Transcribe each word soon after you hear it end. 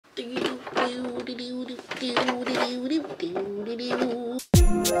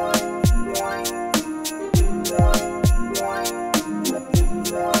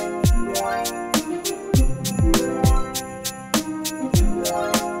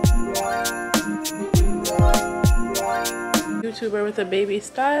YouTuber with a baby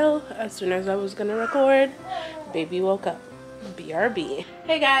style. As soon as I was gonna record, baby woke up. BRB.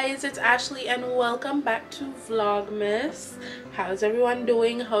 Hey guys, it's Ashley and welcome back to Vlogmas. How's everyone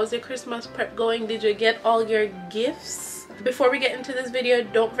doing? How's your Christmas prep going? Did you get all your gifts? Before we get into this video,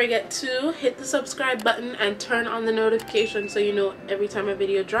 don't forget to hit the subscribe button and turn on the notification so you know every time a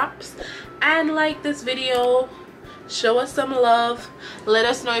video drops. And like this video, show us some love. Let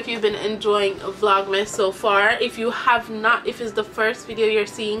us know if you've been enjoying Vlogmas so far. If you have not, if it's the first video you're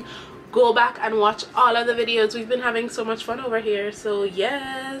seeing, go back and watch all of the videos. We've been having so much fun over here, so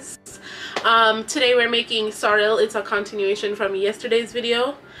yes. Today we're making sorrel. It's a continuation from yesterday's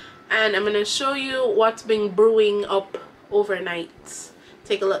video, and I'm gonna show you what's been brewing up overnight.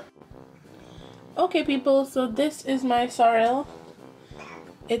 Take a look. Okay people, so this is my sorrel.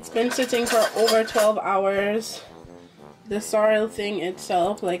 It's been sitting for over 12 hours. The sorrel thing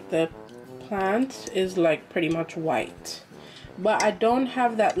itself, like the plant, is like pretty much white, but I don't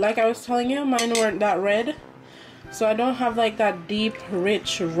have that, like I was telling you, mine weren't that red, so I don't have like that deep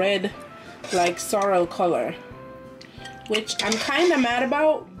rich red like sorrel color, which I'm kind of mad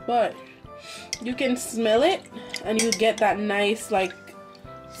about, but you can smell it and you get that nice like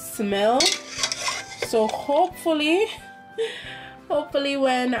smell. So hopefully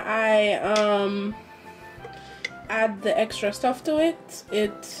when I add the extra stuff to it,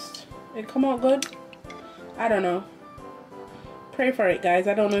 it come out good. I don't know. Pray for it, guys.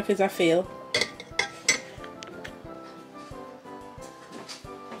 I don't know if it's a fail.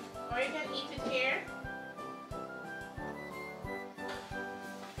 Or you can eat it here.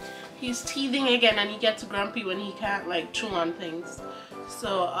 He's teething again and he gets grumpy when he can't like chew on things.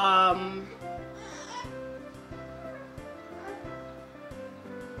 So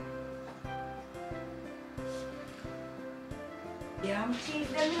yeah, I'm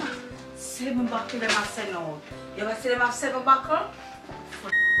teeth them now. 7 buckle them I send out. You ever see them have 7 buckle? For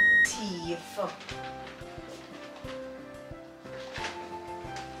teeth.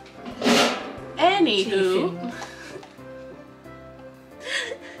 Anywho.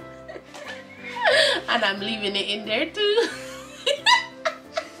 And I'm leaving it in there too.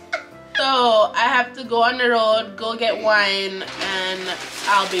 So I have to go on the road, go get wine, and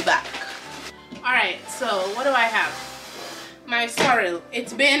I'll be back. Alright, so what do I have? My sorrel.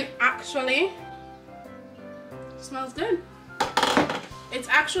 It's been actually, smells good. It's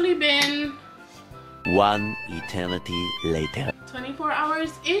actually been 1 eternity later. 24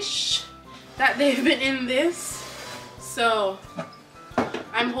 hours ish that they've been in this. So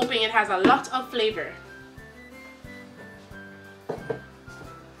I'm hoping it has a lot of flavor.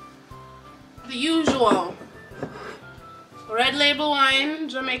 The usual red label wine,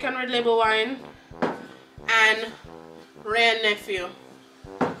 Jamaican red label wine, and Ray and Nephew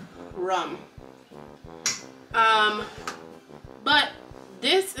rum. But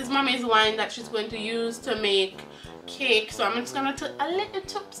this is mommy's wine that she's going to use to make cake, so I'm just gonna take a little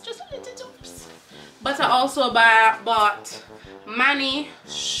tops, just a little tops. But I also bought Manny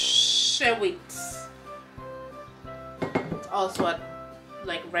Shewitz. It's also a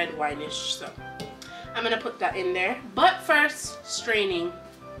like red wine-ish, so I'm gonna put that in there. But first, straining.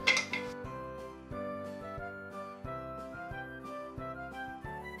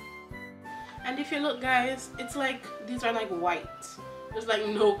 And if you look, guys, it's like these are like white. There's like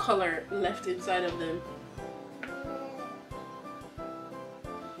no color left inside of them.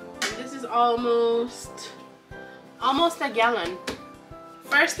 And this is almost a gallon.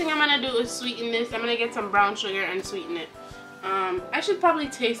 First thing I'm gonna do is sweeten this. I'm gonna get some brown sugar and sweeten it. I should probably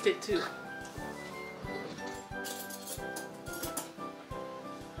taste it too.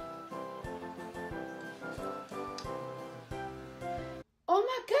 Oh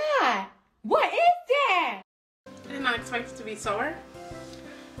my god! What is that? I did not expect it to be sour,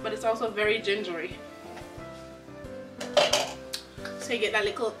 but it's also very gingery. So you get that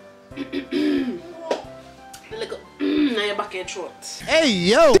little now your back of your throat. Hey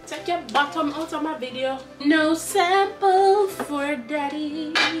yo! Take your bottom out of my video. No sample for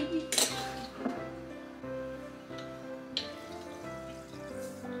daddy.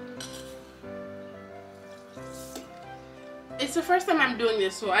 It's the first time I'm doing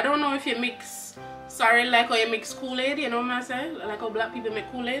this, so I don't know if you mix sorrel like how you mix Kool-Aid, you know what I'm saying? Like how black people make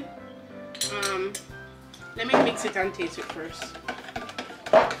Kool-Aid. Let me mix it and taste it first.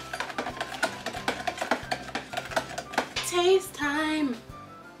 Taste time.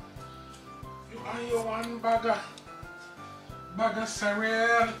 You are your one bag of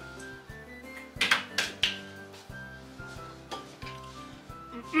cereal.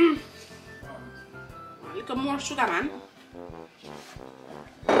 A little more sugar, man.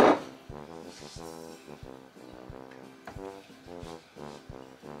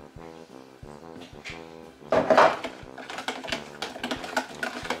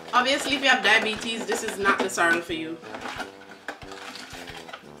 Obviously, if you have diabetes, this is not the sorrel for you.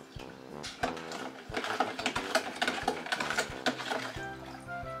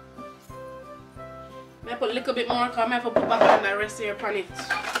 I put a little bit more because I have to put back on the rest of your pan it.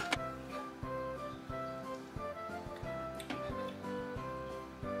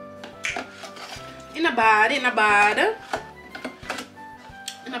 In a bad at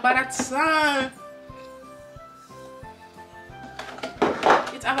all.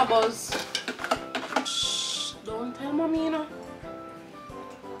 It have a buzz. Shh, don't tell mommy, you know.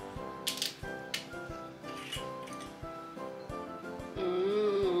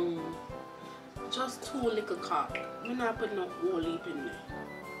 Just 2 little cup. We're not putting no whole heap in there.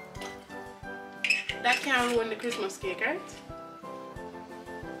 That can't ruin the Christmas cake, right?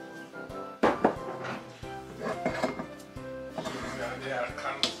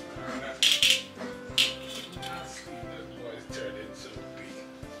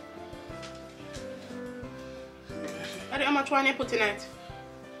 How much one you put in it?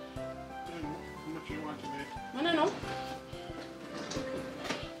 How much you want in it? I don't know.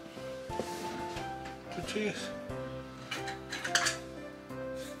 To taste.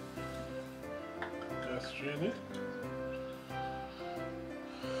 Just drain it.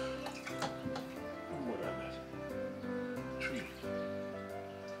 More than that. 3.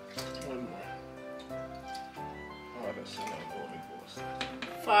 1 more. Father, Son, and Holy Ghost.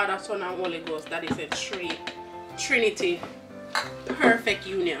 Father, Son, and Holy Ghost. That is a Trinity. Perfect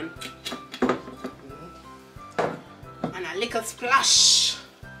union. And a little splash.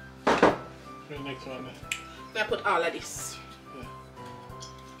 The next one. I put all of this. Yeah.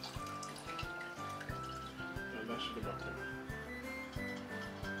 And that should be back there.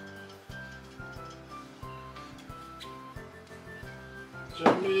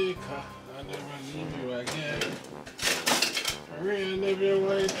 Jamaica, I never leave you again. Rain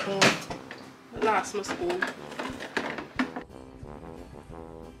everywhere it comes. Last my spoon.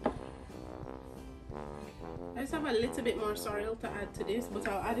 I just have a little bit more sorrel to add to this, but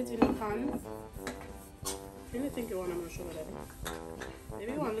I'll add it in the pan. I really think you want more sugar, Daddy.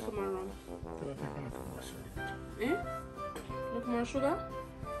 Maybe you want a little more rum. Eh? Look more sugar?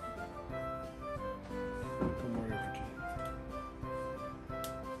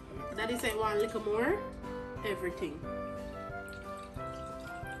 Daddy said one little more everything.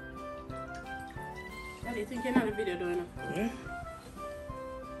 Daddy, think you're not a video doing it? Yeah.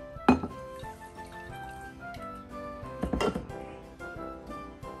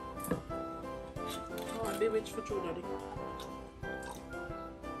 Oh, be rich for true, Daddy.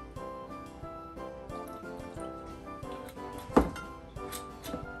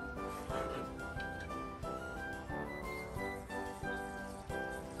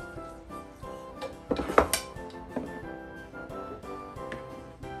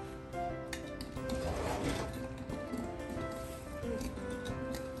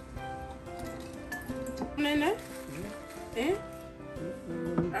 Nene? Eh?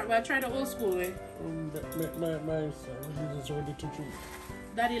 I try the old school way. My son is ready to drink.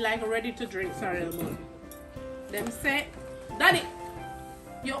 Daddy like ready to drink, sorry about them say, Daddy,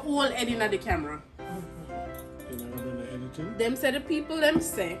 you're all editing at the camera. You never done the editing? Them say the people them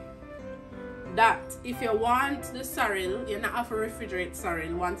say that if you want the sorrel, you not have to refrigerate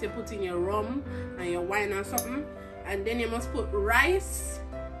sorrel. Once you put in your rum and your wine or something, and then you must put rice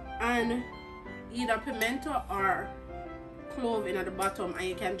and either pimento or clove in at the bottom, and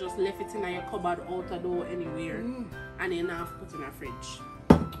you can just leave it in your cupboard out the door anywhere, and you not have to put in a fridge.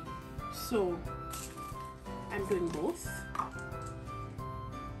 So I'm doing both,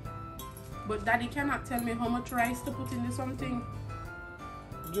 but Daddy cannot tell me how much rice to put into something.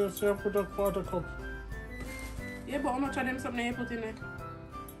 Just put a quarter cup. Yeah, but how much of them something you put in it?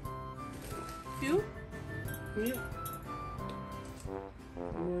 Few? Yeah.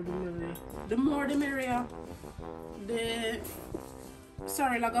 More the merrier. The more the merrier. The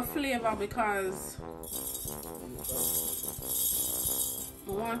sorry, like a flavor, because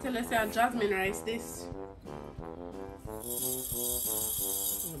I want to say a jasmine rice this.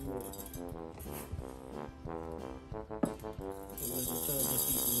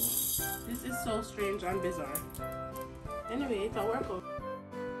 This is so strange and bizarre. Anyway, it's a workout.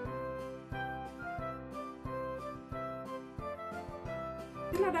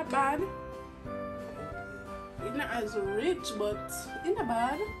 It's not that bad. It's not as rich, but it's not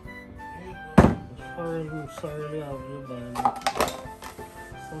bad. Sorry, I have you buying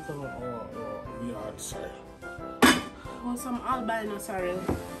something like we had sorry. Oh, some albino sorrel.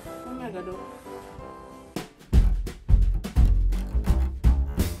 Oh my god.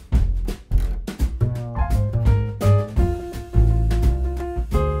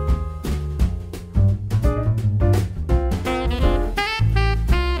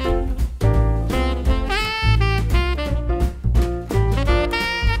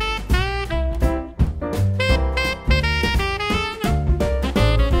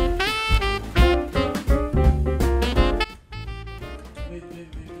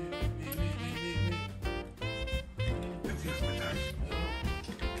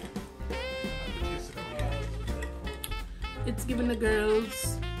 It's giving the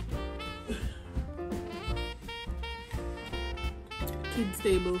girls kids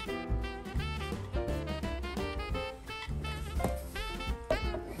table.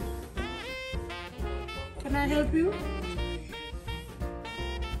 Can I help you?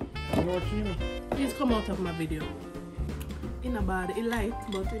 Please come out of my video. In a bad, it light,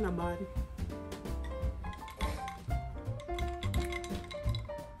 but in a bad.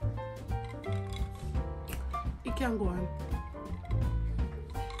 It can go on.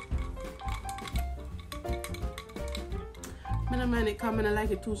 I don't mind it coming, I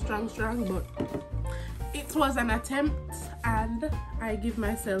like it too strong, but it was an attempt and I give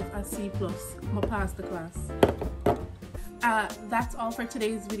myself a C+. I'm past the class. That's all for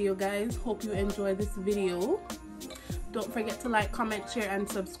today's video, guys. Hope you enjoyed this video. Don't forget to like, comment, share, and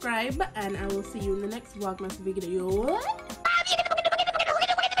subscribe, and I will see you in the next Vlogmas video.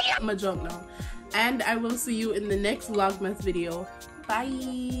 I'm a joke now. And I will see you in the next Vlogmas video.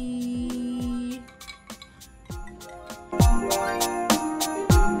 Bye.